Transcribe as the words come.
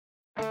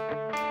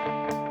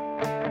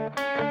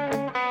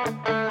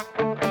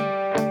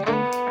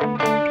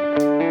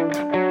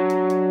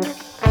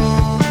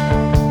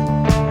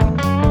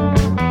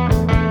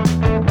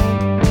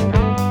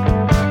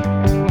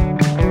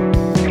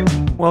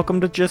welcome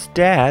to Just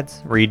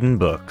Dads Reading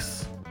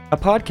Books, a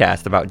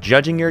podcast about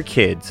judging your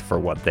kids for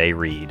what they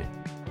read.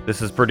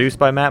 This is produced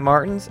by Matt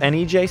Martins and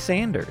EJ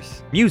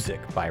Sanders. Music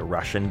by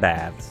Russian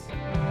Baths.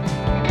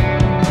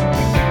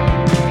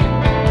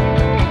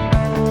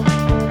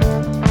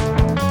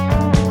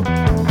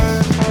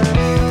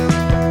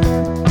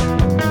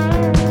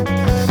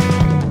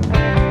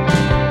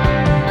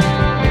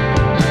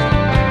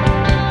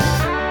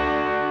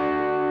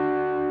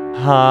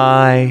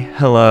 Hi,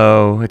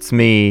 hello, it's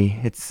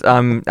me.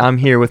 I'm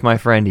here with my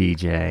friend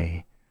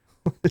EJ.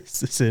 What is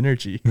this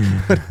energy?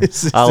 What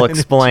is this I'll energy?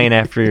 explain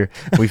after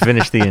we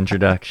finish the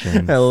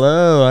introduction.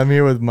 Hello, I'm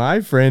here with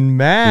my friend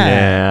Matt.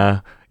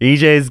 Yeah,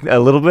 EJ's a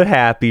little bit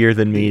happier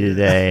than me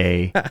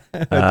today. I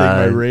think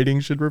my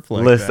rating should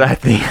reflect Listen,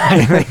 that.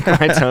 I think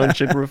my tone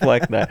should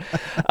reflect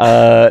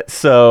that.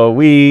 So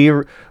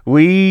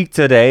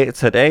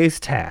today's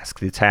task,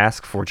 the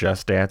task for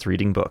Just Dads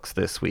Reading Books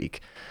this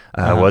week,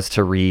 was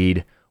to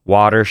read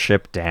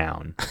Watership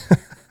Down,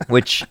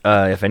 which,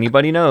 if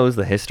anybody knows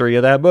the history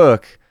of that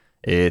book,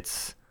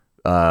 it's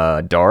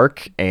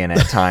dark and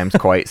at times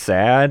quite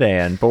sad,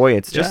 and boy,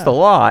 it's just a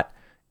lot.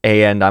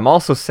 And I'm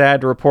also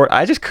sad to report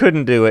I just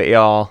couldn't do it,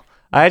 y'all.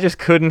 I just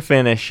couldn't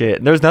finish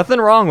it. There's nothing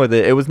wrong with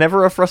it. It was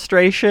never a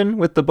frustration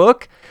with the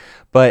book,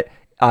 but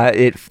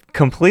it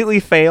completely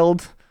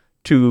failed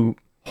to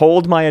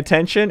hold my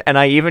attention. And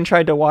I even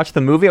tried to watch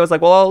the movie. I was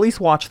like, well, I'll at least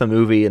watch the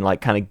movie and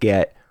like kind of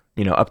get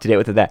up to date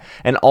with that.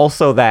 And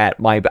also that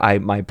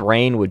my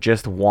brain would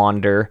just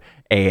wander,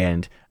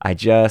 and I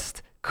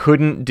just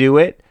couldn't do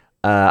it.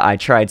 I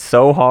tried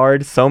so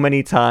hard, so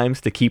many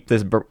times to keep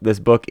this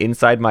book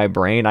inside my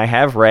brain. I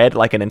have read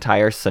like an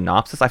entire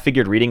synopsis. I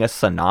figured reading a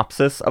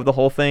synopsis of the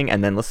whole thing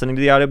and then listening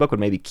to the audiobook would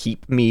maybe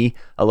keep me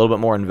a little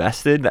bit more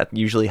invested. That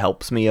usually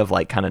helps me of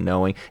like kind of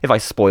knowing if I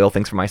spoil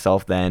things for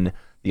myself, then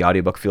the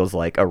audiobook feels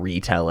like a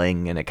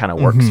retelling and it kind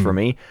of works for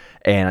me.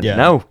 And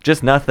no,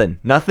 just nothing.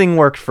 Nothing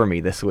worked for me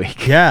this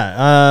week.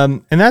 Yeah,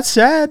 and that's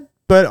sad,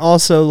 but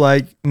also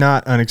like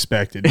not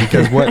unexpected,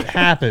 because what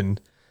happened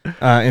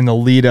in the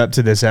lead up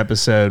to this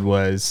episode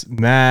was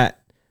Matt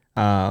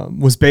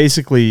was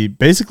basically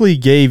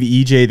gave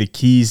EJ the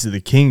keys to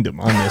the kingdom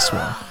on this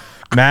one.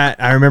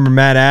 I remember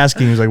Matt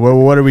asking, he was like, well,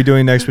 what are we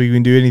doing next week? We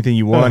can do anything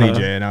you want,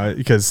 EJ. And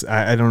because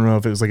I don't know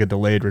if it was like a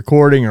delayed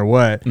recording or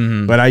what,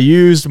 but I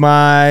used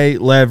my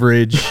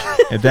leverage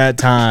at that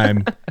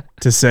time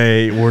to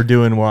say, we're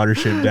doing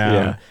Watership Down.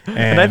 Yeah.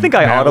 And I think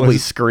I audibly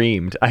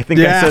screamed. I think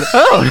I said,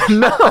 oh,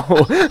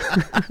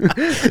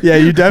 no. Yeah,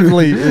 you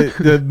definitely,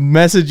 the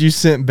message you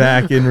sent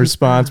back in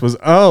response was,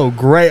 oh,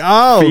 great.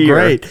 Oh, Fear.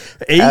 Great.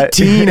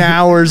 18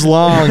 hours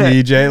long,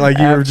 EJ. Like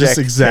you were just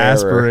Abject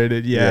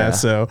exasperated. terror. Yeah.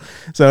 So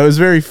it was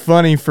very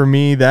funny for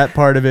me, that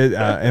part of it.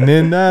 And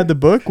then the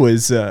book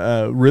was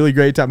a really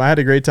great time. I had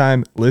a great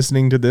time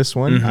listening to this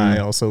one. I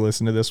also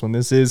listened to this one.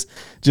 This is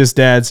Just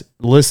Dads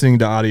listening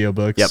to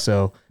audiobooks. Yep.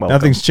 So Welcome.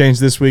 Nothing's changed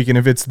this week. And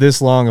if it's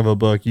this long of a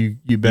book, you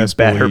best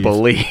better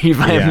believe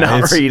I am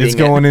not reading it. It's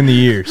going in the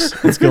ears.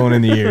 It's going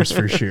in the ears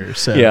for sure.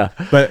 So yeah.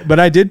 But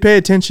I did pay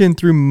attention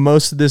through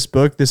most of this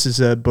book. This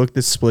is a book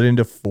that's split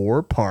into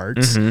 4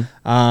 parts.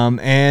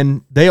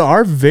 And they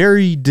are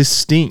very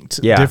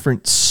distinct,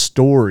 different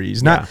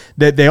stories. Not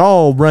that they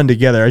all run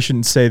together. I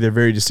shouldn't say they're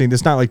very distinct.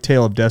 It's not like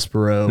Tale of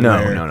Despero.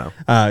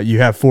 No. You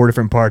have 4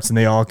 different parts and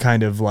they all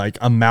kind of like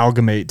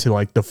amalgamate to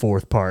like the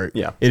 4th part.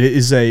 Yeah. It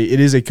is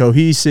a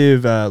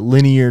cohesive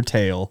linear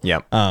tale.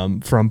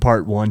 From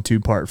part 1 to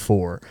part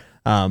 4.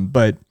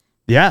 But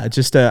yeah,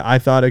 just I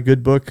thought a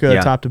good book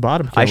top to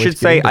bottom. I should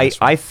say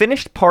I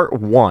finished part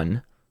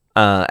 1.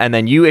 And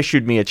then you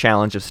issued me a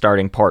challenge of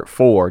starting part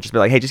 4. Just be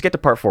like, hey, just get to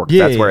part 4.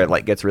 That's where it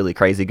like gets really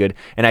crazy good.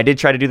 And I did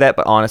try to do that,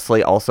 but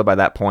honestly, also by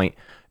that point,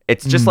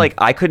 it's just like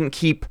I couldn't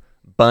keep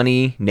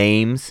bunny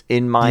names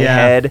in my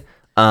head.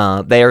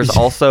 There's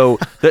also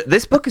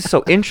this book is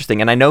so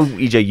interesting, and I know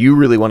EJ, you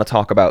really want to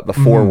talk about the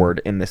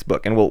foreword in this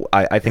book, and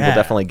I think we'll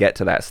definitely get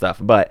to that stuff.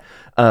 But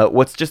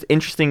what's just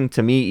interesting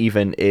to me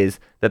even is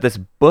that this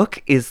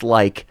book is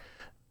like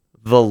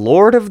the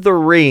Lord of the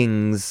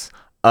Rings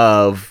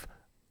of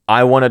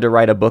I wanted to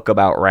write a book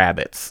about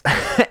rabbits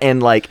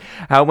and like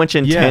how much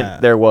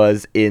intent there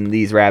was in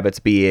these rabbits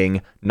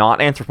being not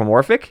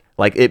anthropomorphic,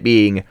 like it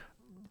being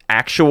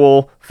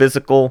actual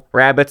physical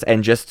rabbits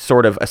and just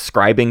sort of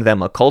ascribing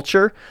them a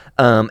culture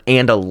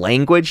and a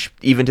language,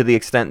 even to the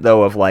extent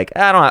though of like,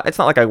 I don't know, it's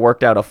not like I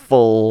worked out a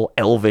full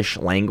elvish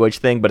language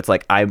thing, but it's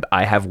like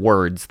I have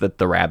words that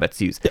the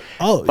rabbits use.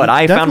 But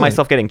I found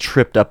myself getting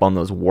tripped up on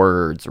those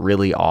words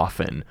really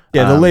often. The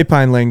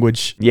Lapine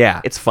language.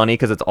 Yeah, it's funny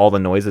because it's all the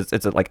noises.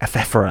 It's like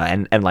ephemera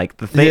and like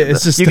the thing.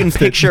 It's just you can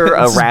picture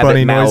a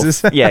rabbit mouth.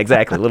 Noises. Yeah,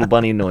 exactly, little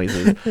bunny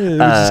noises. Which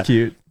is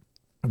cute.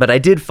 But I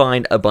did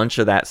find a bunch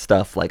of that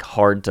stuff like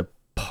hard to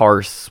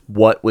parse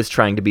what was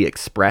trying to be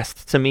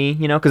expressed to me,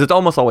 because it's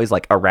almost always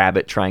like a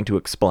rabbit trying to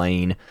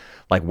explain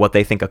like what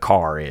they think a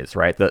car is,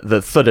 right? The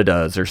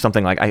thudadus or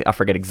something like, I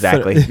forget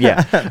exactly.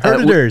 Yeah.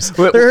 Herditors.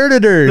 The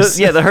herditors.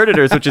 The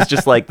herditors, which is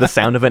just like the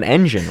sound of an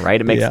engine,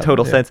 right? It makes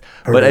total sense.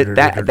 But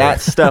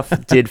that stuff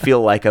did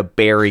feel like a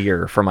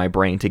barrier for my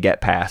brain to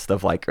get past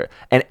of like,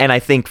 and I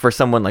think for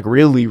someone like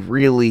really,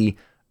 really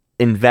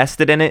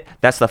invested in it,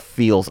 that stuff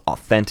feels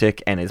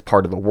authentic and is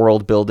part of the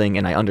world building.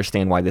 And I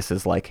understand why this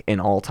is like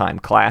an all-time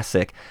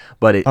classic,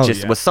 but it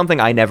was something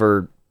I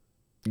never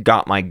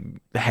got my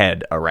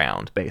head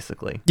around,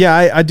 basically.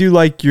 Yeah, I do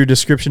like your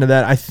description of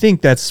that. I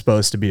think that's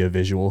supposed to be a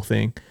visual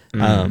thing.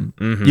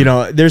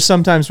 There's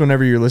sometimes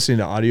whenever you're listening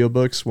to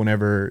audiobooks,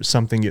 whenever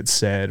something gets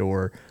said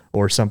or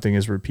something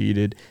is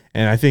repeated,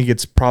 and I think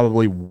it's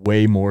probably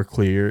way more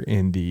clear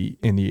in the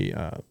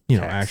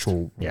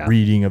actual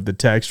reading of the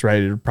text,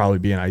 right? It would probably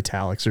be in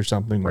italics or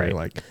something where you're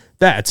like,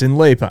 that's in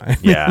Lapine.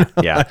 Yeah.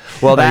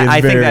 Well, I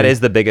think that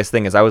is the biggest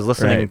thing. Is I was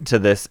listening to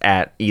this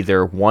at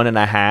either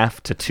 1.5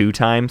 to 2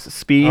 times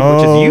speed,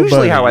 which is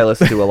usually how I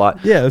listen to a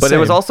lot. But same. It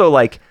was also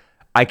like,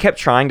 I kept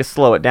trying to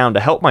slow it down to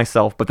help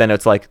myself, but then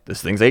it's like,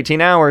 this thing's 18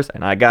 hours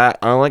and I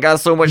only got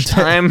so much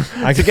time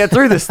to get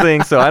through this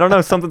thing. So I don't know,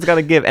 something's got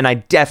to give. And I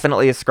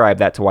definitely ascribe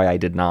that to why I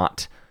did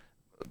not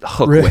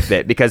hook with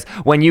it, because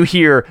when you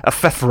hear a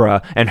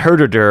Ephethra and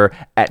Herdider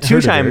at 2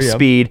 times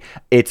speed,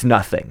 it's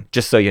nothing.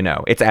 Just so you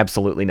know, it's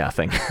absolutely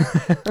nothing.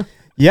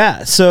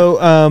 Yeah.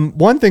 So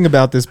one thing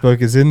about this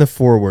book is in the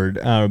foreword,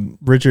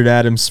 Richard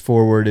Adams'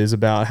 foreword is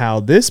about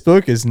how this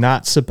book is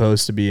not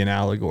supposed to be an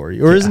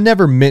allegory, or is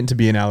never meant to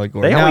be an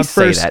allegory. They always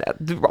say that.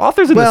 The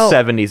authors in the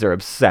 70s are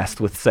obsessed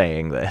with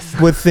saying this.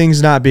 With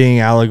things not being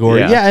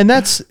allegory. Yeah, and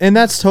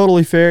that's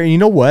totally fair. And you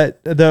know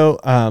what, though?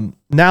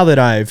 Now that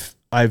I've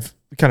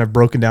kind of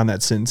broken down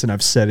that sentence and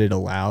I've said it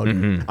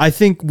aloud, I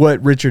think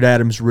what Richard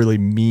Adams really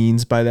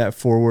means by that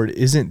foreword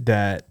isn't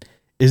that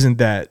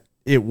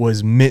it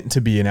was meant to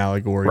be an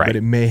allegory, but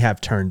it may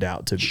have turned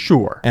out to be.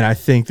 Sure. And I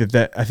think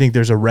that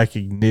there's a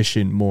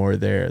recognition more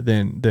there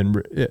than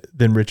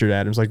Richard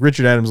Adams. Like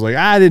Richard Adams was like,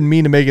 I didn't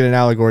mean to make it an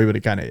allegory, but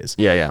it kind of is.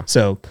 Yeah.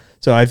 So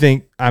I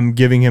think I'm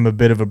giving him a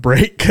bit of a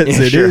break because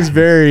it is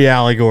very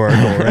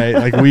allegorical, right?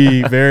 Like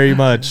we very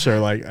much are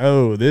like,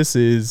 oh, this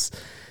is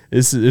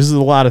a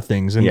lot of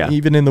things. And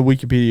even in the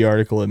Wikipedia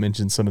article, it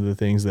mentions some of the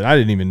things that I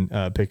didn't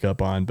even pick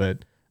up on, but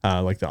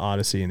like the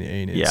Odyssey and the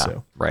Aeneid. Yeah,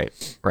 so.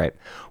 Right.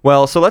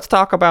 Well, so let's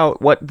talk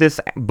about what this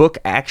book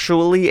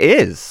actually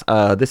is.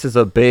 This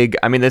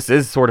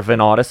is sort of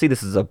an Odyssey.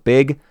 This is a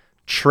big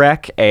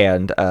trek,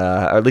 and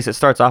or at least it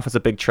starts off as a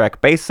big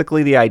trek.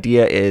 Basically, the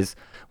idea is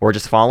we're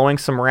just following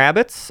some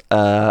rabbits,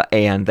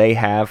 and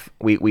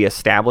we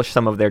establish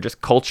some of their just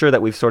culture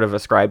that we've sort of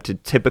ascribed to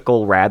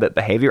typical rabbit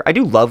behavior. I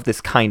do love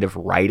this kind of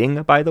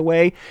writing, by the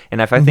way,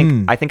 and I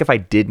think if I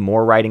did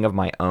more writing of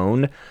my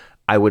own,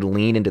 I would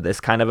lean into this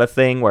kind of a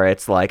thing where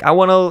it's like, I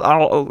want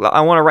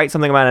to write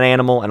something about an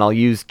animal, and I'll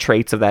use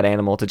traits of that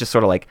animal to just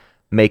sort of like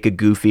make a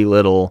goofy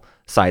little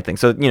side thing.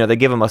 So, they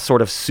give them a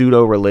sort of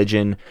pseudo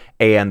religion,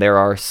 and there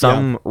are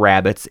some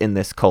rabbits in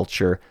this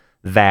culture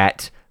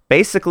that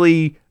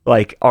basically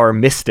like are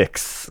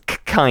mystics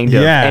kind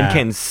of and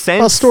can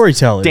sense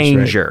storytellers,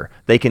 danger.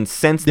 Right? They can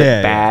sense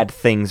that bad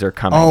things are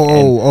coming.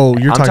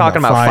 You're talking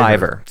about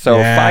Fiverr. So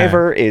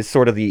Fiverr is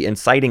sort of the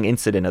inciting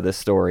incident of this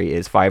story.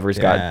 Is Fiverr's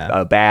got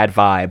a bad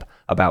vibe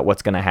about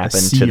what's going to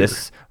happen to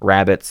this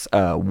rabbit's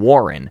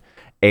warren.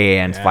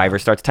 And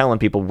Fiverr starts telling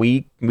people,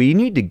 we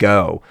need to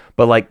go.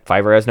 But like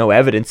Fiverr has no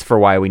evidence for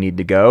why we need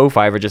to go.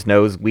 Fiverr just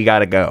knows we got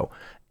to go.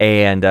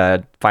 And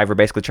Fiverr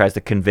basically tries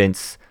to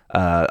convince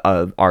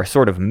our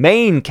sort of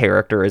main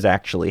character is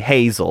actually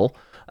Hazel.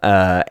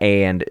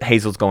 And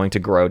Hazel's going to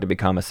grow to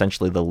become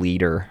essentially the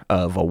leader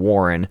of a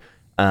warren.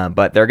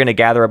 But they're going to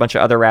gather a bunch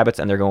of other rabbits,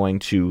 and they're going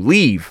to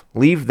leave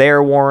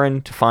their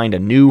warren to find a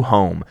new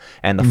home.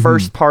 And the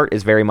first part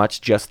is very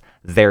much just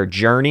their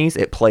journeys.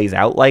 It plays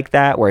out like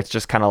that, where it's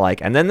just kind of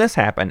like, and then this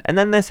happened, and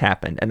then this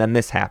happened, and then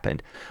this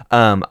happened.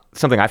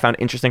 Something I found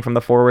interesting from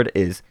the foreword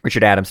is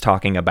Richard Adams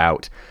talking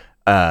about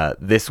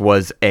this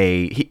was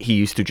he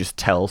used to just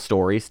tell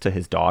stories to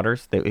his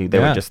daughters. They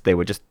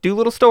would just do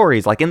little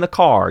stories, like in the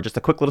car, just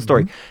a quick little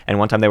story. And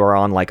one time they were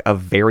on like a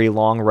very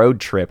long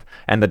road trip,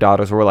 and the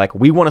daughters were like,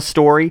 we want a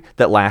story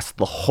that lasts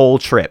the whole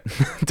trip.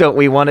 Don't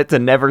we want it to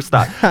never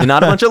stop? And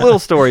not a bunch of little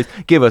stories.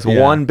 Give us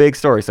one big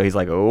story. So he's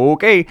like,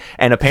 okay.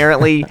 And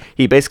apparently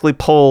he basically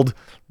pulled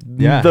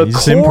the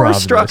core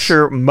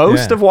structure,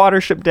 most of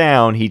Watership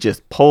Down, he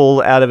just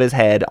pulled out of his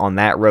head on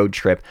that road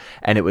trip.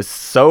 And it was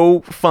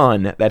so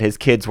fun that his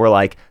kids were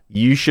like,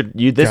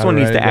 this one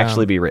needs to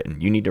actually be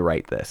written. You need to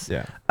write this.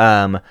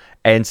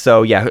 And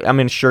so,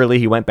 surely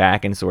he went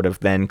back and sort of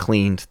then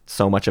cleaned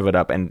so much of it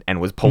up and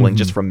was pulling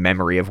just from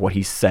memory of what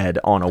he said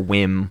on a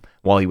whim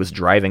while he was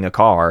driving a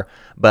car.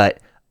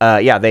 But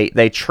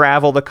they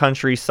travel the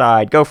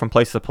countryside, go from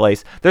place to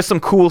place. There's some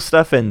cool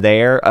stuff in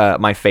there.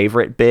 My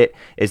favorite bit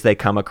is they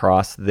come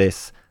across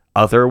this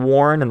other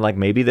Warren, and like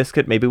maybe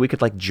we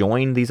could like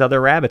join these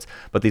other rabbits,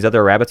 but these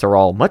other rabbits are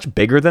all much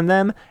bigger than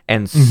them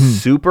and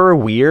super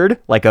weird,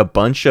 like a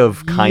bunch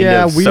of kind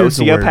of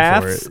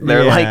sociopaths.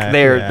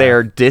 They're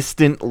they're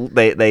distant.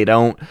 They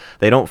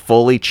don't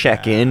fully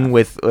check in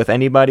with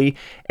anybody,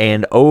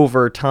 and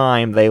over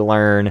time they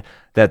learn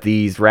that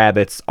these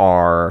rabbits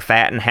are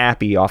fat and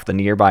happy off the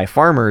nearby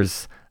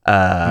farmer's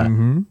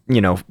farm,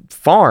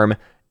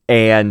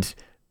 and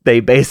they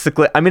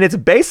basically, I mean, it's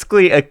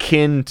basically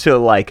akin to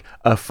like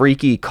a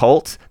freaky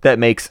cult that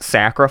makes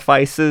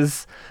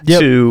sacrifices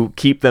to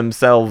keep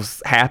themselves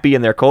happy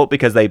in their cult,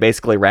 because they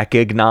basically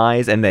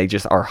recognize and they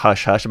just are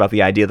hush hush about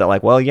the idea that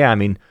like, well, yeah, I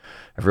mean,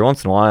 every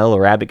once in a while a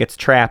rabbit gets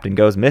trapped and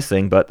goes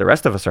missing, but the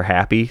rest of us are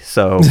happy.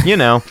 So,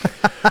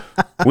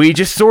 we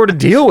just sort of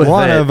deal with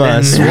one of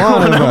us.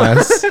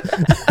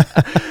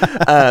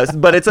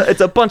 But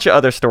it's a bunch of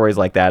other stories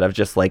like that of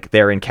just like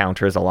their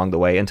encounters along the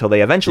way until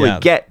they eventually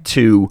get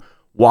to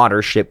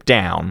Watership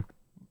Down,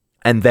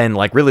 and then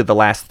like really the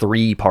last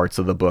 3 parts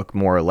of the book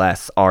more or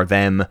less are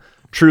them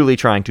truly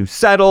trying to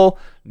settle.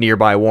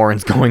 Nearby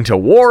Warren's going to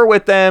war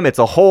with them. It's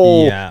a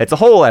whole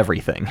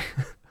everything.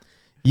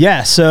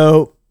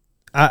 So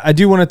I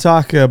do want to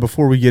talk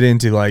before we get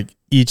into like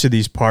each of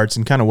these parts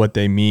and kind of what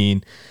they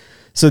mean.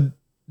 So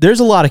there's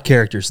a lot of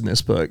characters in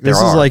this book. This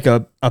is like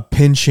a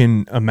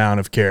Pynchon amount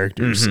of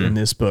characters in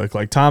this book.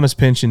 Like Thomas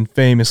Pynchon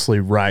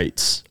famously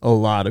writes a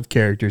lot of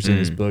characters in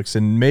his books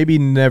and maybe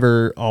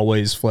never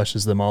always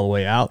fleshes them all the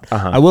way out.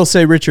 I will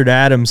say Richard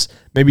Adams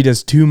maybe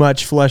does too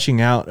much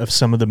fleshing out of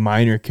some of the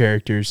minor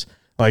characters.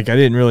 Like I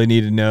didn't really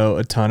need to know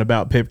a ton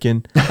about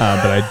Pipkin, but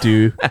I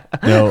do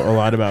know a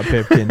lot about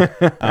Pipkin.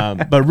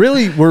 But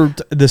really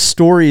the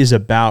story is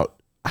about,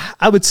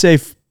 I would say,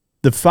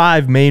 the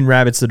 5 main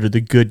rabbits that are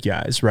the good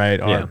guys, right?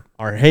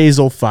 Are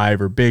Hazel,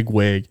 Fiver,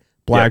 Bigwig,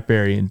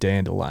 Blackberry, and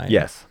Dandelion.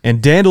 Yes.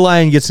 And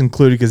Dandelion gets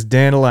included because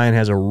Dandelion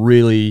has a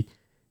really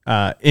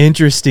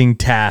interesting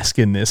task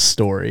in this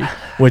story,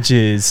 which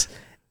is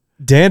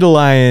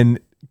Dandelion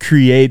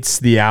creates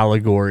the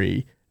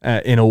allegory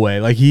in a way.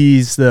 Like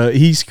he's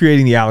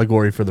creating the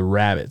allegory for the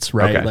rabbits,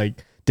 right? Okay.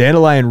 Like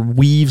Dandelion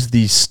weaves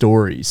these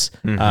stories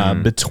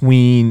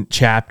between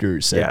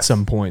chapters at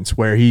some points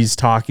where he's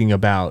talking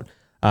about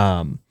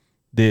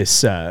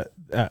this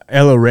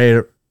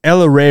Elarera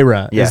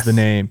is the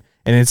name,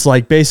 and it's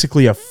like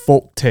basically a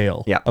folk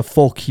tale, a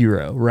folk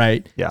hero,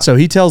 right? Yeah. So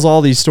he tells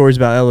all these stories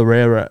about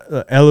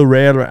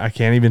Elarera. I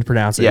can't even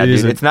pronounce it. Yeah,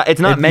 it's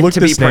not meant to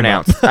be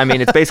pronounced. I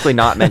mean, it's basically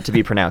not meant to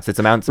be pronounced. It's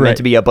meant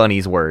to be a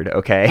bunny's word,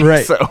 okay?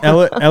 Right. So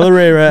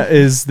Elarera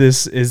is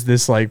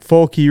this like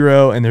folk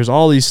hero, and there's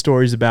all these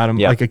stories about him,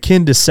 like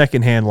akin to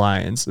Secondhand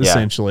Lions,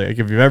 essentially. Like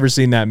if you've ever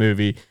seen that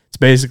movie, it's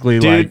basically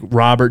like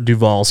Robert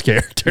Duvall's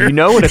character. You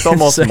know what it's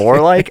almost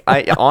more like?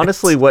 I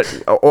honestly,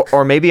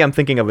 or maybe I'm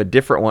thinking of a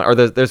different one. Or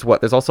there's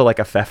also like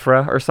a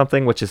Fefra or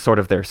something, which is sort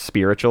of their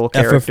spiritual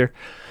character.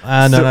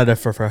 No, not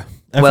Fefra.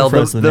 Well,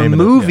 the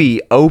movie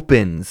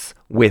opens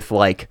with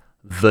like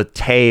the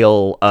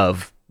tale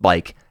of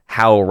like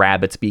how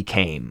rabbits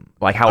became,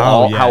 like how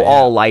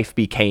all life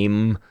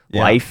became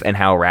life, and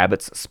how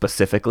rabbits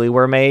specifically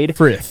were made.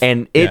 Frith.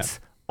 And it's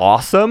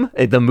awesome.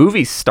 The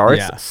movie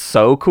starts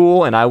so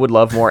cool, and I would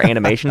love more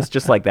animations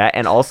just like that.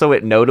 And also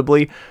it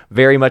notably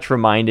very much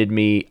reminded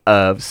me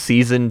of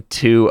season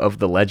 2 of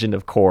The Legend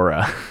of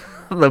Korra.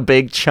 The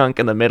big chunk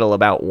in the middle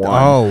about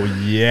Juan. Oh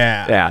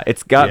yeah. Yeah,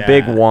 it's got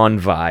big Juan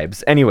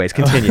vibes. Anyways,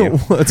 continue.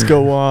 Let's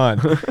go on.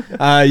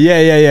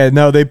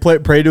 No, they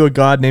pray to a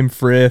god named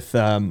Frith,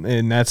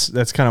 and that's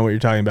kind of what you're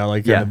talking about,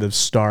 like kind of the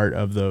start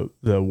of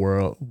the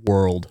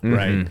world,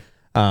 right?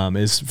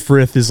 Is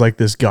Frith is like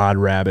this god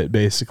rabbit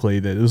basically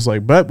that is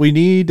like, but we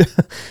need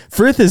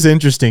Frith is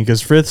interesting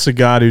because Frith's a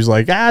god who's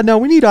like, no,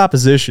 we need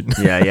opposition.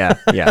 Yeah.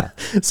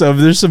 So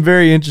there's some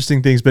very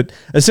interesting things, but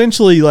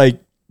essentially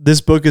like this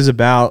book is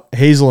about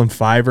Hazel and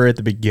Fiver at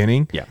the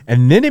beginning,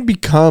 and then it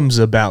becomes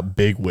about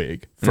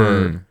Bigwig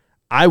for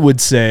I would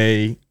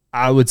say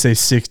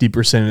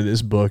 60% of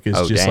this book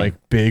is just like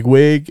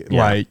Bigwig,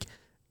 like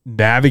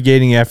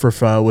navigating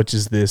Ephrafa, which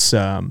is this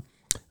a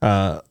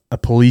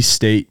police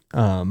state,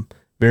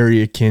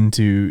 very akin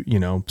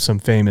to some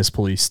famous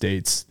police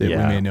states that we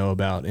may know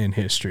about in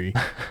history.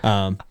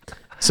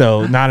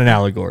 So not an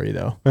allegory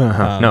though.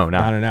 No,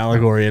 not an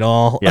allegory at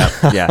all.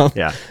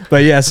 Yeah.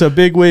 But so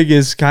Bigwig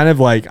is kind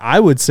of like, I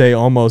would say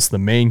almost the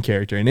main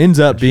character, and ends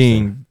up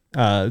being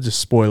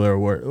just spoiler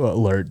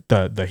alert,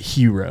 the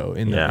hero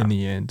in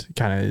the end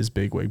kind of is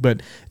Bigwig.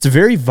 But it's a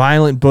very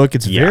violent book.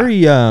 It's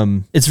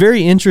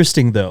very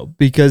interesting though,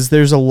 because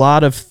there's a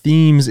lot of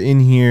themes in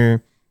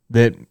here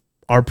that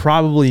are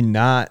probably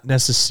not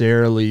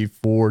necessarily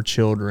for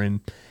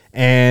children.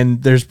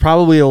 And there's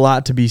probably a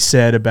lot to be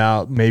said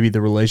about maybe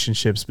the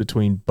relationships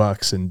between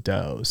bucks and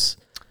does.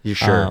 You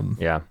sure?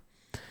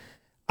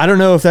 I don't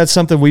know if that's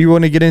something we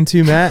want to get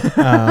into, Matt.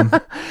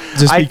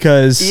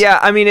 Because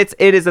I mean, it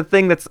is a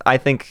thing that's, I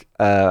think,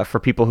 for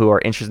people who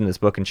are interested in this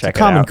book and check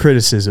it out. Common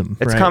criticism.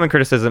 It's common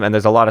criticism, and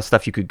there's a lot of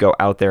stuff you could go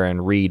out there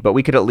and read. But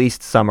we could at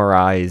least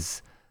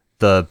summarize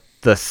the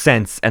the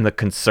sense and the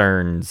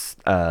concerns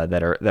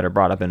that are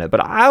brought up in it.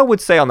 But I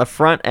would say on the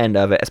front end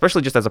of it,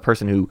 especially just as a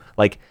person who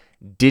like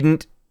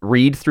didn't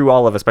read through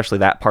all of especially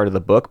that part of the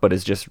book, but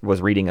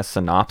was reading a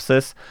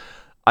synopsis,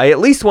 I at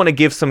least want to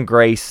give some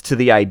grace to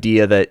the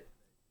idea that,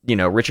 you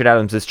know, Richard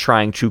Adams is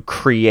trying to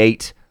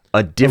create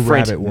a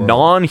different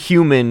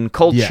non-human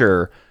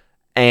culture,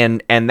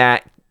 and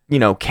that, you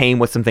know, came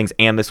with some things,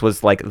 and this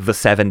was like the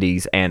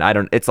 70s, and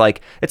it's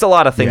a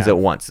lot of things at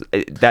once.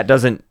 That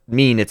doesn't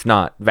mean it's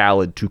not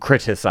valid to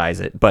criticize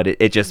it, but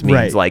it just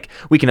means like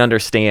we can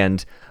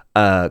understand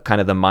kind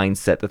of the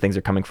mindset that things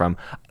are coming from.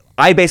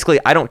 I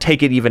don't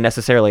take it even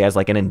necessarily as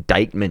like an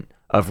indictment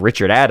of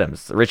Richard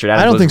Adams. Richard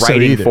Adams was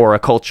writing for a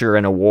culture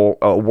and a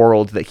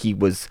world that he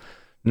was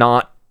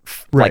not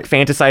like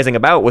fantasizing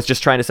about, was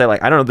just trying to say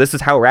like, I don't know, this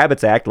is how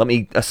rabbits act. Let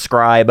me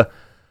ascribe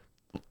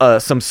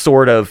some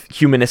sort of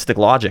humanistic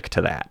logic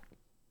to that.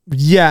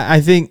 Yeah,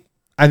 I think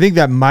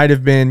that might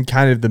have been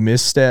kind of the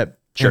misstep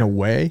in a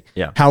way.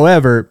 Yeah.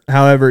 However,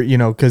 you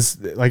know,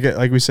 because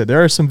like we said,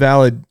 there are some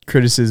valid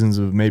criticisms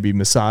of maybe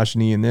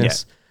misogyny in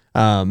this,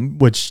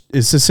 which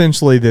is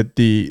essentially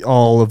that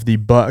all of the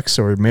bucks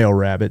or male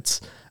rabbits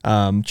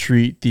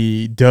treat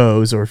the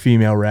does or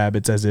female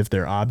rabbits as if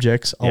they're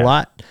objects a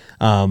lot.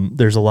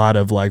 There's a lot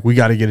of like, we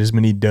got to get as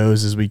many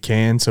does as we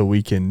can so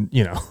we can,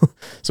 you know,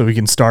 so we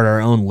can start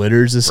our own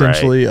litters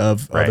essentially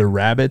of other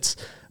rabbits.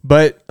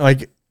 But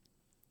like,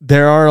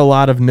 there are a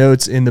lot of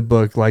notes in the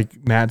book,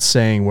 like Matt's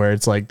saying, where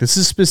it's like, this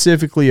is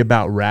specifically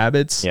about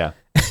rabbits. Yeah.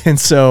 And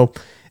so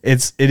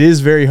it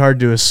is very hard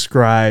to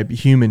ascribe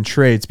human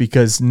traits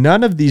because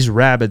none of these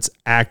rabbits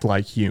act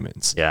like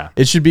humans. Yeah.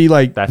 It should be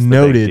like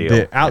noted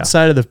that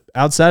outside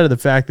of the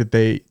fact that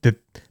they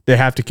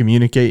have to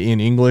communicate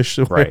in English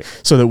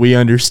so that we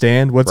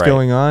understand what's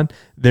going on,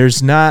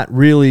 there's not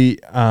really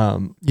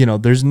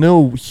there's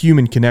no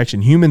human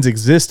connection. Humans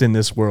exist in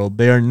this world.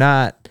 They are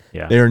not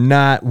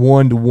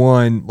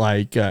one-to-one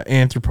like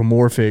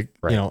anthropomorphic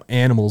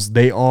animals.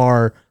 They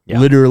are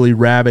literally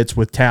rabbits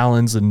with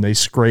talons, and they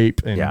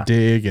scrape and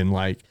dig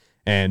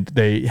and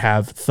they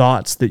have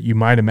thoughts that you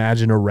might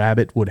imagine a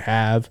rabbit would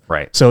have.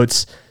 Right. So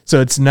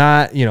it's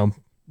not,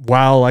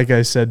 while like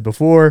I said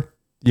before,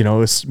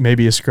 it's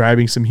maybe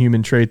ascribing some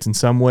human traits in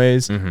some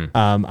ways.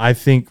 Mm-hmm. I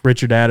think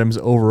Richard Adams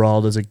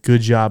overall does a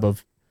good job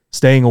of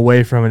staying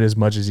away from it as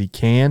much as he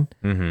can.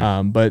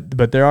 Mm-hmm.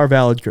 But there are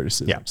valid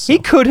criticisms. Yeah. So. He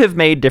could have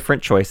made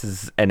different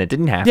choices, and it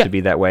didn't have to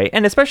be that way.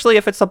 And especially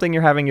if it's something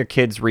you're having your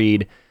kids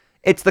read,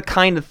 it's the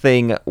kind of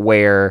thing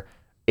where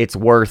it's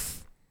worth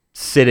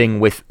sitting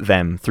with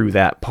them through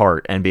that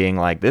part and being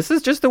like, this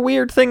is just a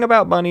weird thing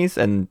about bunnies,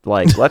 and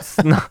like let's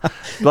not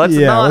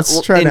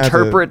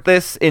interpret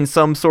this in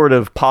some sort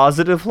of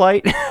positive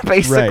light.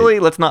 Basically,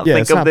 let's not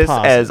think of this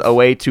as a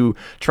way to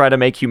try to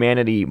make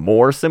humanity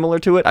more similar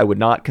to it. I would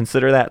not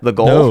consider that the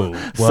goal.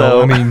 No.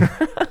 Well,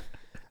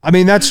 I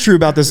mean that's true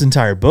about this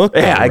entire book. Though,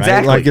 yeah,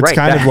 exactly. Like it's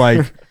kind of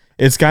like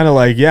it's kind of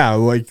like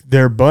like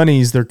they're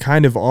bunnies. They're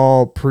kind of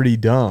all pretty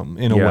dumb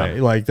in a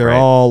way. Like they're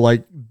all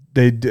like.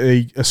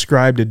 They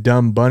ascribed a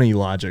dumb bunny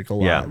logic a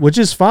lot, which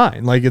is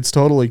fine. Like it's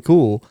totally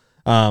cool.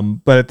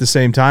 But at the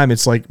same time,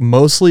 it's like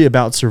mostly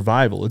about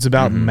survival. It's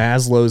about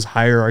Maslow's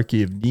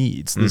hierarchy of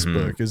needs. This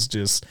book is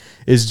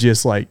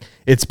just like,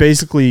 it's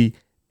basically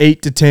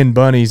 8 to 10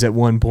 bunnies at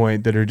one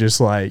point that are just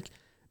like,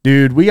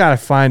 dude, we got to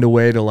find a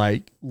way to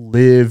like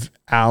live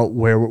out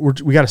where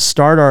we got to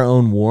start our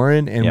own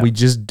warren, and we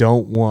just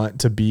don't want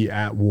to be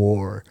at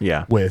war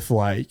with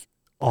like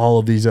all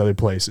of these other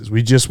places.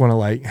 We just want to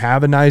like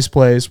have a nice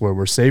place where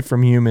we're safe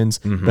from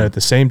humans, but at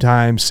the same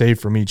time safe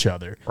from each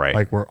other. Right.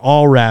 Like we're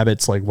all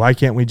rabbits. Like why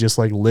can't we just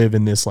like live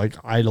in this like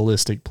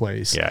idealistic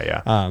place?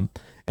 Yeah.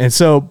 And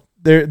so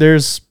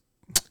there's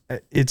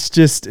it's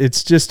just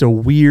a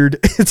weird.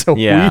 It's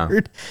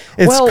weird.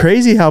 It's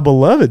crazy how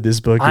beloved this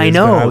book is. I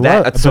know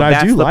that's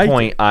the like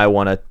point I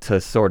wanted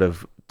to sort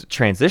of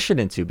transition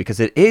into,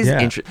 because it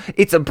is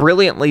it's a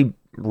brilliantly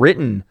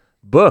written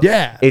book.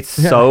 It's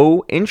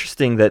so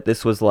interesting that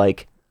this was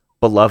like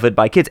beloved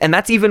by kids, and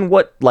that's even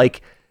what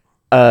like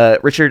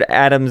Richard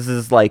Adams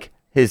is like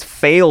his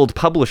failed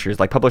publishers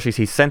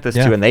he sent this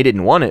to, and they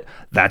didn't want it.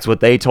 That's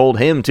what they told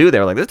him too. They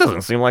were like, this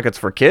doesn't seem like it's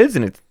for kids,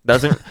 and it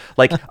doesn't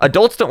like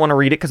adults don't want to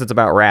read it because it's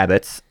about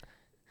rabbits,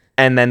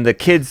 and then the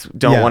kids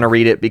don't want to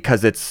read it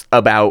because it's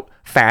about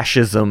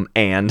fascism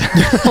and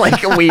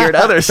like weird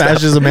other stuff.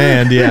 Fascism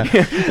and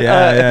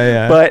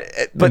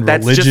But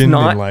that's just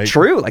not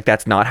true. Like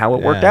that's not how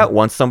it worked out.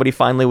 Once somebody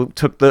finally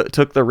took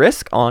the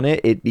risk on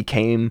it, it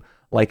became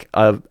like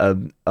a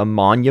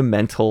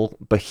monumental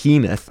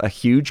behemoth, a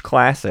huge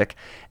classic.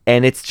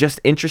 And it's just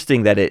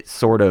interesting that it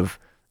sort of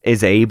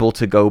is able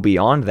to go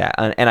beyond that.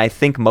 And I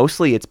think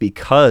mostly it's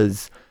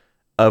because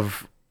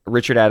of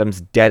Richard Adams'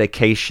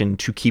 dedication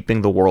to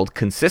keeping the world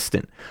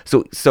consistent.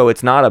 So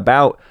it's not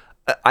about,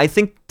 I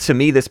think to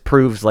me this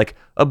proves like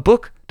a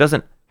book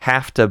doesn't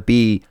have to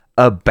be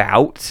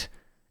about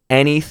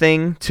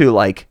anything to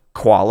like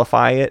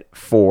qualify it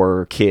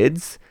for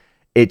kids.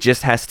 It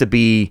just has to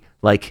be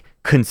like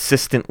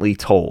consistently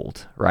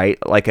told, right?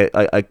 Like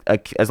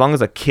as long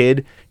as a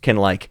kid can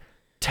like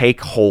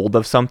take hold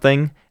of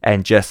something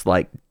and just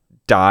like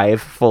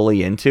dive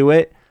fully into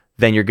it,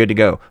 then you're good to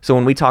go. So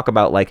when we talk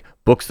about like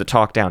books that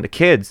talk down to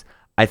kids,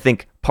 I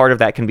think part of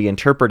that can be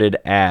interpreted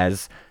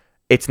as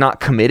it's not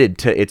committed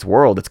to its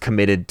world, it's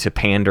committed to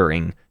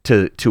pandering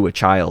to a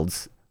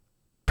child's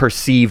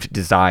perceived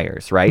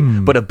desires, right?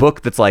 But a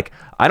book that's like,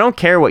 I don't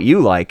care what you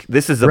like,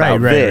 this is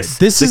about this.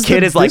 The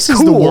kid is like,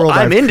 cool,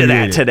 I'm into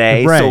that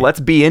today, so let's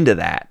be into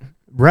that.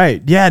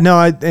 Right. Yeah, no,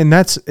 and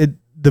that's it.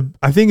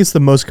 I think it's the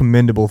most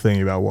commendable thing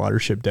about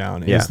Watership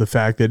Down is the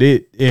fact that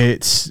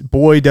it's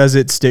boy does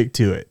it stick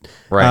to it.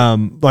 Right.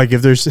 Like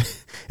if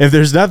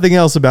there's nothing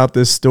else about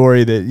this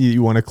story that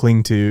you want to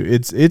cling to,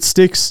 it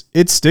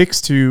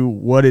sticks to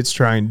what it's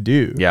trying to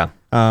do. Yeah.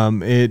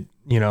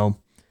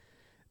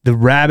 The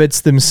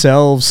rabbits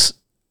themselves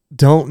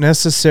don't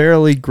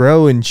necessarily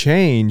grow and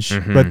change,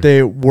 but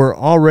they were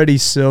already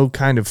so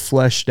kind of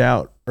fleshed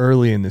out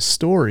early in the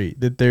story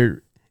that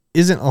there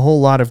isn't a whole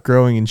lot of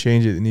growing and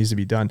changing that needs to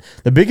be done.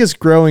 The biggest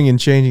growing and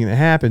changing that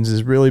happens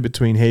is really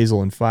between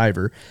Hazel and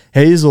Fiver.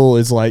 Hazel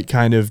is like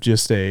kind of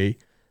just a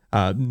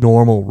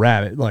normal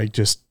rabbit, like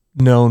just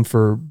known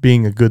for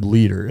being a good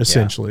leader,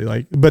 essentially.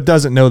 Like, but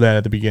doesn't know that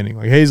at the beginning.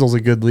 Like Hazel's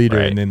a good leader,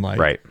 and then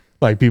like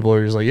people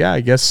are just like, yeah, I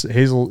guess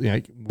Hazel.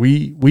 Like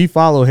we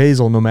follow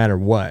Hazel no matter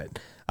what.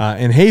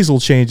 And Hazel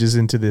changes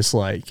into this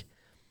like,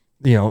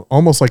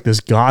 almost like this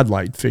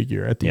godlike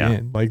figure at the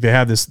end. Like they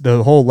have this,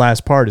 the whole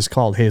last part is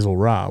called Hazel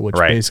Ra, which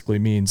basically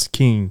means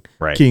King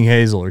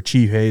Hazel or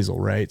Chief Hazel,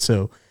 right?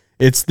 So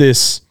it's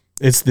this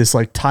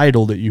like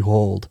title that you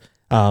hold,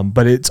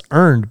 but it's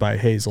earned by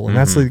Hazel. And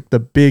that's like the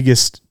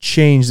biggest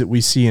change that we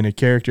see in a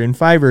character. And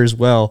Fiver as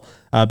well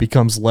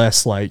becomes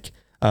less like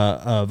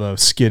of a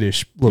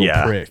skittish little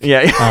prick,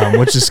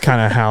 which is kind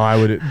of how I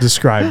would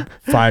describe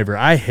Fiver.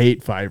 I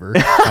hate Fiver.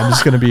 I'm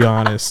just going to be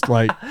honest.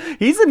 Like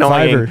he's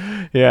annoying.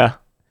 Fiver, yeah.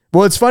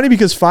 Well, it's funny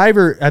because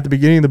Fiver at the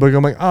beginning of the book,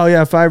 I'm like, oh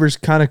yeah, Fiver's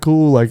kind of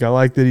cool. Like I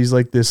like that he's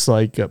like this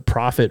like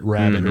prophet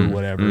rabbit or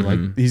whatever.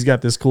 Like he's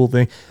got this cool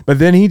thing, but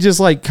then he just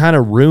like kind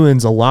of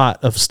ruins a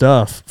lot of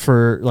stuff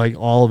for like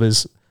all of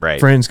his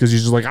friends because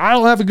he's just like, I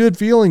don't have a good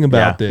feeling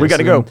about this. We got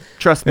to go.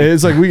 Trust me.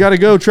 It's like, we got to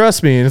go.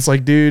 Trust me. And it's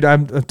like, dude,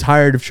 I'm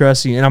tired of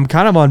trusting you. And I'm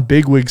kind of on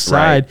Bigwig's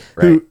side,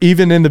 who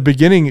even in the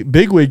beginning,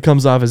 Bigwig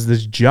comes off as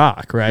this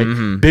jock, right?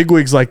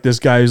 Bigwig's like this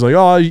guy who's like,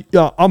 oh,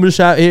 yeah, I'm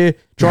just out here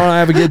trying to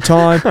have a good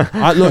time.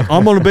 Look,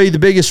 I'm going to be the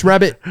biggest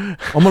rabbit.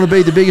 I'm going to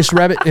be the biggest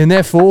rabbit. And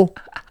therefore,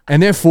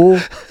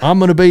 I'm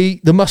going to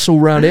be the muscle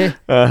around here.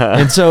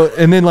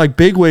 And then like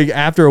Bigwig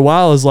after a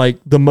while is like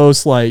the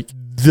most like,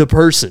 the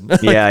person.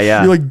 Like,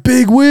 you're like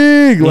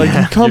Bigwig. Like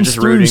he comes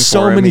through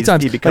so many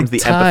times. He becomes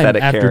like, the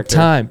empathetic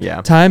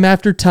character. Time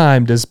after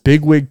time does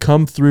Bigwig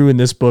come through in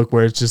this book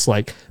where it's just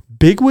like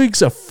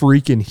Bigwig's a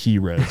freaking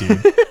hero,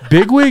 dude.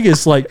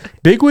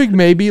 Bigwig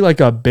may be like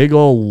a big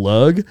old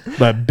lug,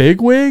 but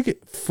Bigwig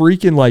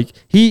freaking like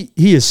he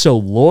is so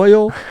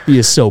loyal, he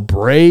is so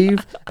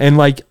brave, and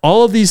like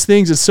all of these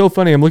things. It's so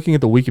funny. I'm looking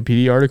at the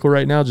Wikipedia article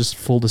right now, just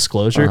full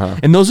disclosure,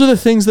 and those are the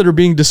things that are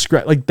being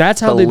described. Like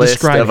that's how they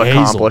describe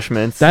Hazel.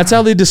 That's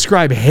how they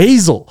describe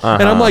Hazel,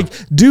 and I'm like,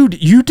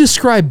 dude, you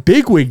describe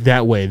Bigwig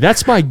that way.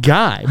 That's my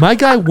guy. My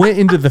guy went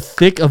into the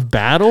thick of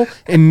battle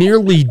and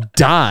nearly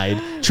died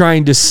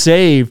trying to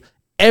save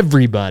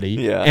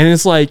everybody. And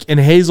it's like, and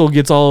Hazel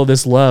gets all of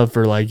this love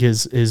for like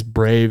his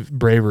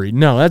bravery.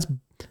 No, that's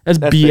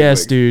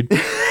BS, dude.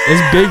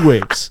 It's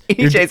Bigwig's.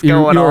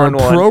 You're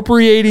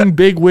appropriating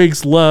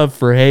Bigwig's love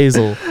for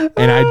Hazel,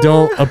 and I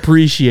don't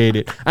appreciate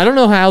it. I don't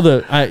know how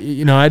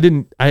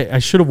I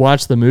should have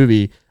watched the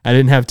movie. I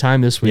didn't have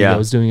time this week. I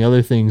was doing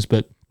other things,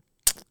 but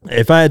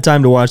if I had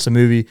time to watch the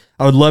movie,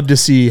 I would love to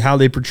see how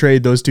they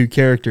portrayed those two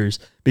characters,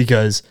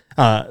 because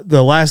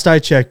the last I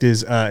checked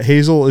is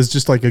Hazel is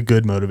just like a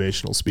good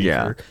motivational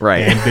speaker.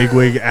 And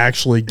Bigwig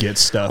actually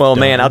gets stuff Well, done,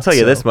 man, I'll tell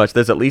you this much.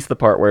 There's at least the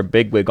part where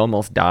Bigwig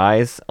almost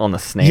dies on the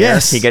snare.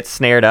 Yes. He gets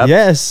snared up.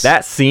 Yes.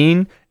 That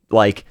scene,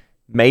 like,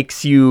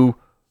 makes you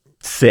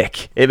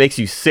sick. It makes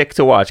you sick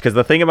to watch, because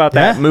the thing about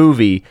that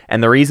movie,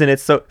 and the reason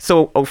it's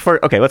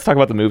okay, let's talk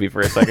about the movie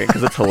for a second,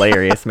 because it's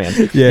hilarious, man.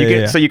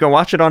 So you can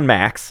watch it on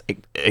Max,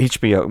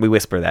 HBO. We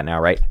whisper that now,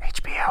 right?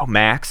 HBO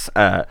Max.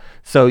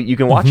 So you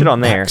can watch it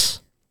on there,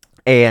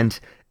 and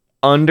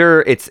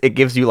under it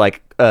gives you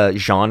like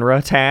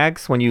genre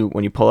tags when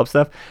you pull up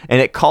stuff, and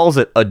it calls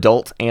it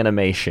adult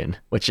animation,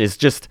 which is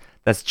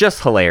that's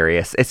just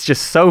hilarious. It's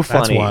just so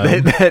funny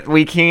that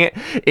we can't,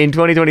 in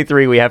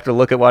 2023, we have to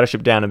look at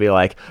Watership Down and be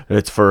like,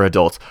 it's for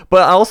adults.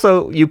 But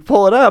also, you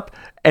pull it up,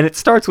 and it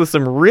starts with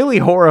some really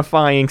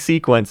horrifying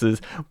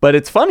sequences. But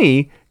it's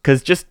funny,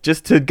 because just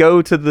to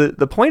go to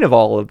the point of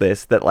all of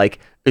this, that like,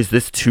 is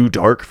this too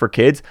dark for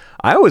kids?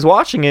 I was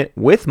watching it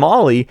with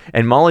Molly,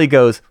 and Molly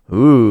goes,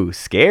 ooh,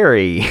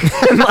 scary.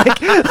 And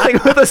like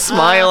with a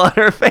smile on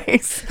her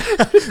face.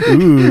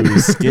 Ooh,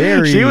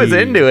 scary. She was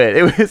into it.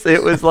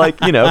 It was like,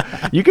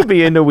 you could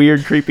be into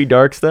weird, creepy,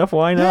 dark stuff.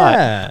 Why not?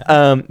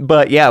 Yeah.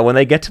 But yeah, when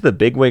they get to the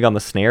Bigwig on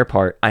the snare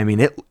part, I mean,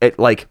 it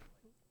like,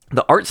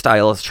 the art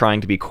style is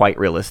trying to be quite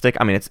realistic.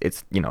 I mean, it's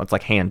it's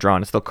like hand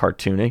drawn, it's still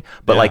cartoony,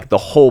 but like the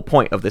whole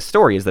point of this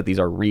story is that these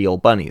are real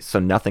bunnies, so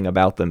nothing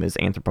about them is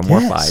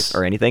anthropomorphized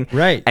or anything.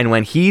 Right. And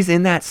when he's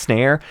in that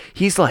snare,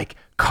 he's like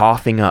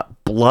coughing up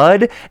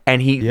blood,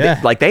 and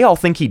like they all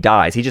think he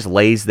dies. He just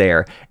lays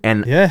there,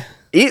 and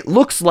it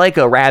looks like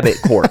a rabbit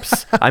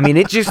corpse. I mean,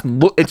 it's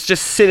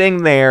just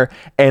sitting there,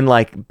 and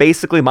like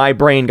basically my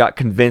brain got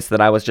convinced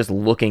that I was just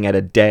looking at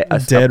a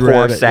poor,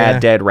 rabbit,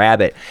 sad, dead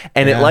rabbit,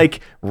 and it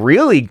like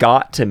really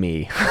got to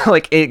me,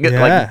 like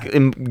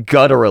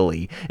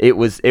gutturally. It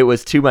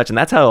was too much, and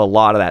that's how a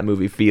lot of that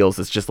movie feels.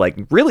 It's just like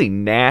really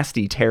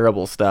nasty,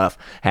 terrible stuff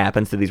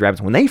happens to these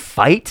rabbits when they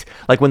fight.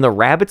 Like when the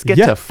rabbits get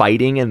to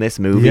fighting in this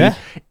movie,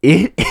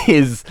 it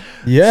is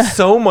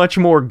so much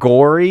more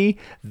gory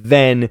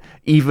than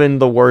even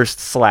the worst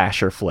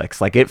slasher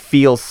flicks. Like it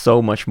feels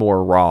so much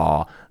more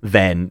raw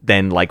than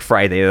like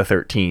Friday the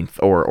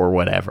 13th or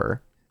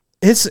whatever.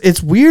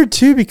 It's weird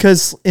too,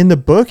 because in the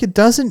book it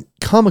doesn't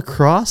come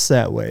across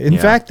that way. In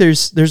fact,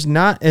 there's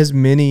not as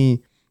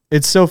many.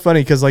 It's so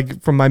funny because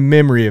like from my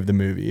memory of the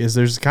movie is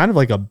there's kind of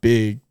like a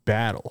big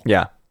battle.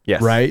 Yeah.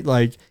 Yes. Right?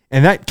 Like,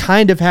 and that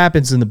kind of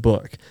happens in the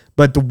book.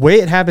 But the way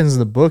it happens in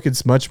the book,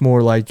 it's much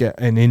more like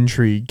an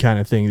intrigue kind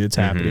of thing that's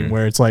happening,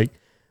 where it's like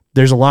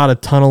there's a lot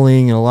of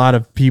tunneling and a lot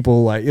of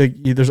people like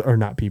there's, or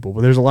not people,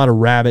 but there's a lot of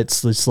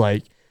rabbits that's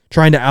like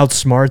trying to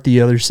outsmart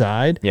the other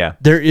side. Yeah.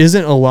 There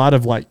isn't a lot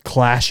of like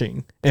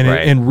clashing. And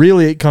and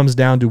really it comes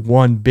down to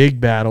one big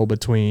battle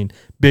between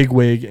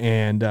Bigwig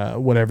and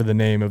whatever the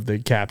name of the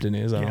captain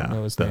is. I don't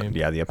know his name.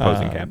 Yeah, the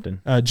opposing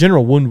captain.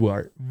 General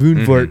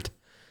Woundwort.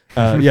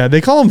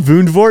 They call him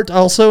Woundwort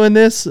also in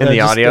this. In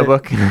the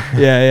audiobook?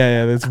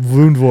 Yeah. That's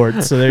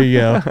Woundwort. So there you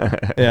go.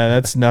 Yeah,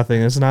 that's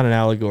nothing. It's not an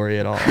allegory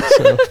at all.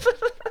 So.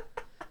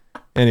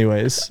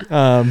 Anyways.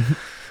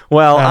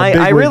 Well,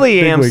 I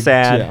really am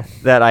sad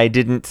that I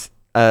didn't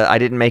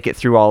make it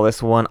through all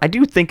this one. I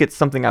do think it's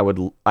something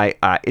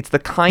it's the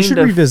kind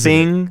of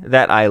thing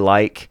that I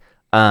like,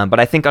 but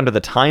I think under the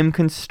time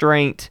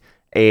constraint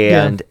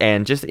and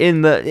just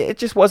it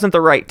just wasn't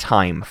the right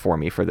time for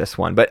me for this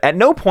one. But at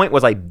no point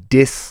was I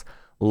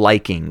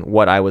disliking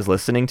what I was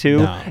listening to.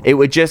 No. It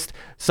would just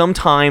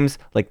sometimes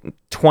like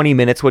 20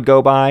 minutes would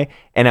go by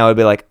and I would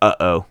be like,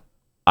 uh-oh,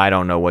 I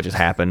don't know what just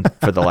happened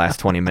for the last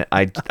 20 minutes.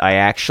 I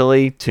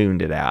actually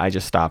tuned it out. I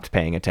just stopped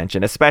paying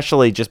attention,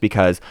 especially just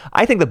because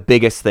I think the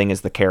biggest thing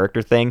is the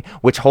character thing,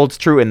 which holds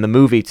true in the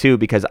movie too,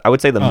 because I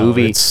would say the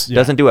movie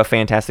doesn't do a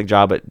fantastic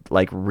job at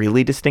like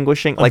really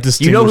distinguishing. Like,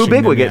 you know who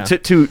Bigwig is.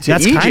 To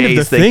that's EJ's kind of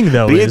the thing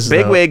though.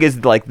 Bigwig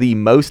is like the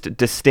most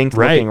distinct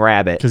looking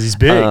rabbit. Because he's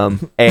big.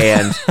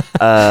 And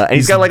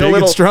he's got like a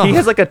little, he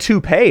has like a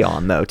toupee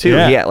on though too.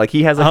 Yeah. Like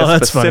he has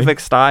like a specific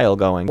style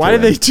going. Why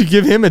did they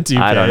give him a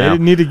toupee? I don't know. They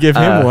didn't need to give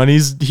him one.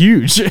 He's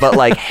huge. But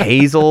like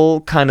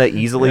Hazel kind of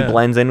easily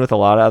blends in with a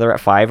lot of other.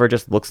 Fiverr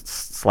just looks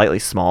slightly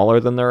smaller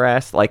than the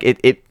rest. Like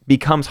it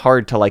becomes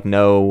hard to like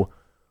know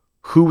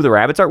who the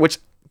rabbits are, which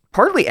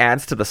partly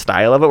adds to the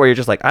style of it, where you're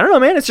just like, I don't know,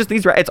 man, it's just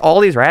it's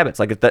all these rabbits.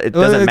 Like it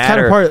doesn't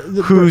matter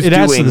who's it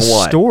adds doing to the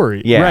what.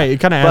 Story. Yeah. Right.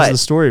 It kind of adds to the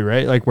story,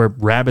 right? Like where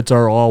rabbits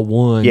are all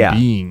one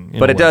being.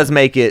 But it does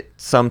make it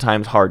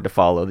sometimes hard to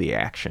follow the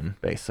action,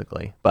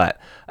 basically. But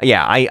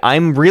yeah,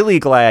 I'm really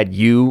glad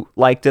you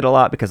liked it a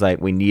lot, because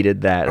we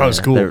needed that. Oh,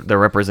 it's cool. The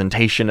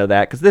representation of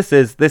that, because this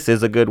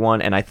is a good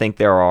one, and I think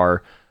there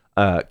are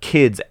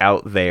kids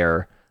out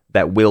there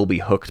that will be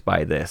hooked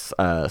by this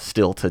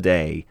still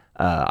today.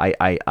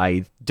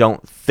 I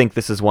don't think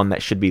this is one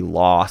that should be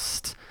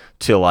lost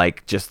to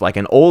like just like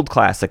an old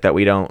classic that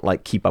we don't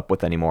like keep up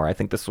with anymore. I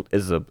think this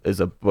is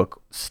a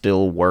book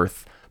still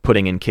worth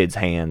putting in kids'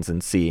 hands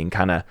and seeing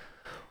kind of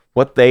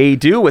what they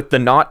do with the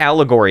not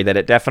allegory that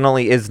it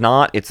definitely is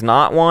not. It's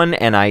not one,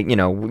 and I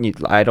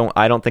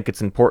don't think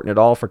it's important at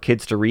all for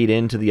kids to read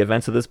into the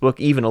events of this book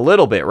even a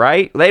little bit,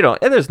 right?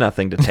 There's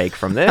nothing to take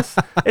from this.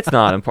 It's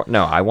not important.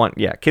 No, I want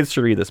kids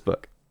to read this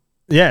book.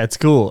 Yeah, it's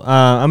cool.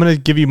 I'm going to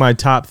give you my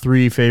top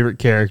 3 favorite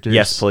characters.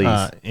 Yes,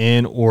 please.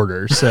 In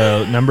order.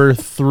 So number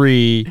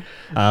 3,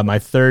 my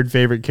third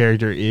favorite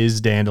character is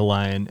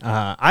Dandelion.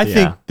 I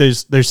think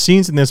there's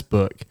scenes in this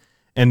book,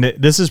 and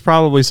this is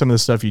probably some of the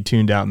stuff you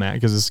tuned out, Matt,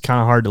 because it's kind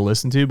of hard to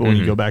listen to, but when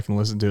you go back and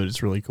listen to it,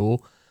 it's really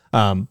cool.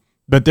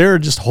 But there are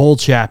just whole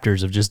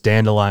chapters of just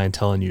Dandelion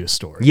telling you a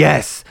story.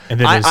 Yes.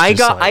 And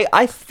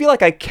I feel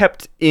like I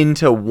kept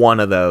into one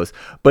of those,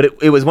 but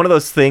it was one of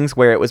those things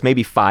where it was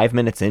maybe 5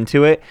 minutes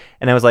into it,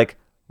 and I was like,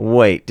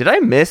 wait, did I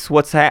miss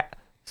what's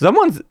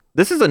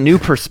this is a new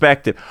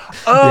perspective.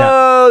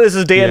 Oh, this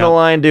is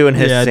Dandelion doing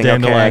his thing.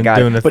 Okay, I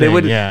got it. But it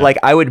would like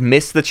I would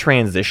miss the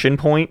transition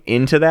point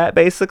into that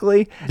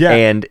basically,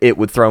 and it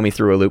would throw me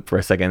through a loop for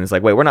a second. It's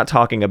like, wait, we're not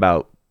talking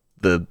about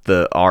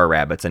the R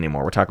rabbits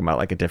anymore. We're talking about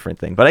like a different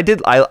thing. But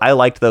I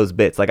liked those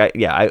bits. Like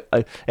I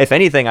if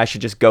anything, I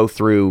should just go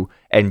through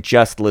and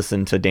just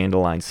listen to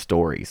Dandelion's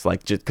stories,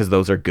 like just because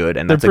those are good,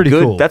 and that's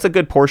a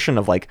good portion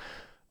of like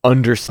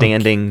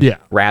understanding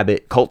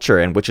rabbit culture,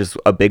 and which is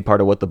a big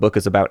part of what the book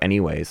is about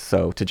anyways.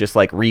 So to just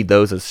like read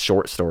those as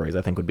short stories,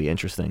 I think would be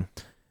interesting.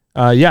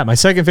 My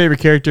second favorite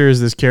character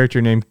is this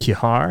character named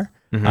Kihar,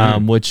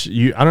 which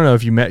I don't know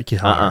if you met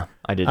Kihar.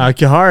 I didn't.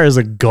 Kihar is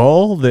a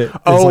gull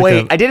that.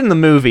 I did in the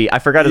movie. I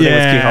forgot his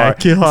name was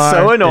Kihar.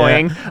 So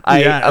annoying.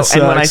 Yeah.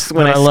 And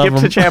when I skipped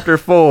to chapter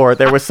 4,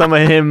 there was some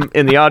of him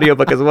in the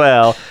audiobook as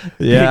well.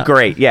 Yeah,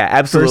 great. Yeah,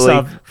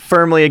 absolutely.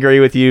 Firmly agree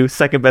with you.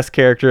 Second best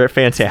character.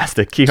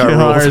 Fantastic.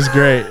 Kihar is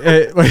great.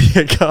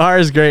 Kihar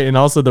is great, and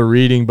also the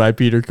reading by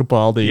Peter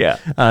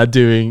Capaldi.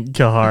 Doing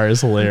Kihar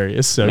is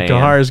hilarious. So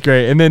Kihar is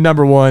great. And then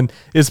number 1,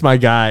 it's my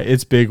guy.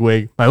 It's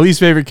Bigwig. My least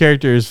favorite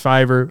character is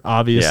Fiverr.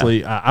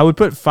 Obviously, I would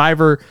put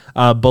Fiverr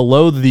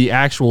below the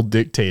actual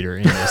dictator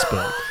in this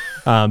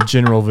book,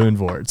 General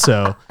Voonvoort.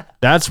 So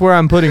that's where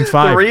I'm putting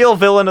Fiverr. The real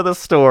villain of the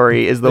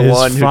story is the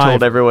one who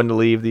told everyone to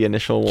leave the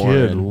initial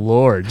warning. Good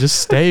Lord.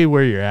 Just stay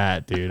where you're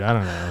at, dude. I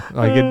don't know.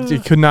 Like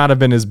it could not have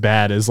been as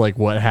bad as like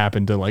what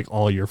happened to like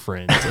all your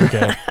friends.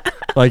 Okay.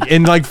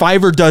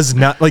 Fiverr does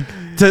not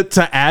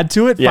to add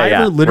to it.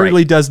 Fiverr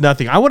literally does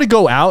nothing. I want to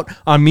go out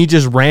on me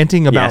just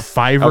ranting about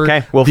Fiverr.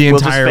 Okay, we'll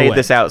just fade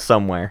this out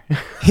somewhere.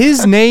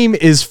 His name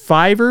is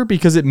Fiverr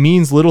because it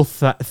means little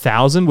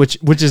thousand,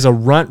 which is a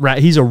runt rat.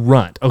 He's a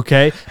runt.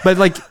 Okay, but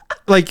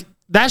like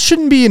that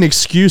shouldn't be an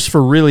excuse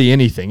for really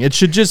anything. It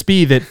should just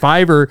be that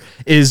Fiverr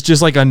is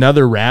just like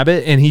another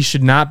rabbit, and he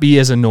should not be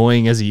as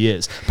annoying as he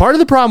is. Part of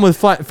the problem with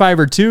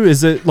Fiverr too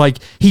is that like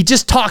he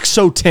just talks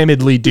so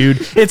timidly,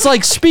 dude. It's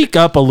like, speak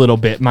up a little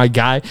bit, my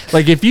guy.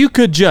 Like if you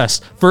could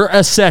just for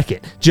a second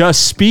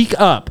just speak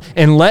up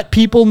and let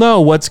people know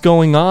what's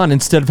going on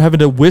instead of having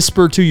to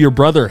whisper to your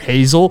brother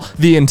Hazel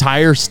the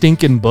entire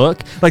stinking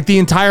book. Like the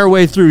entire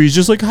way through, he's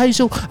just like,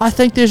 Hazel, I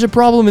think there's a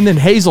problem, and then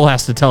Hazel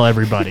has to tell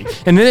everybody,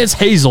 and then it's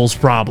Hazel's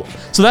problem.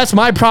 So that's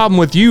my problem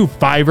with you,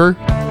 Fiverr.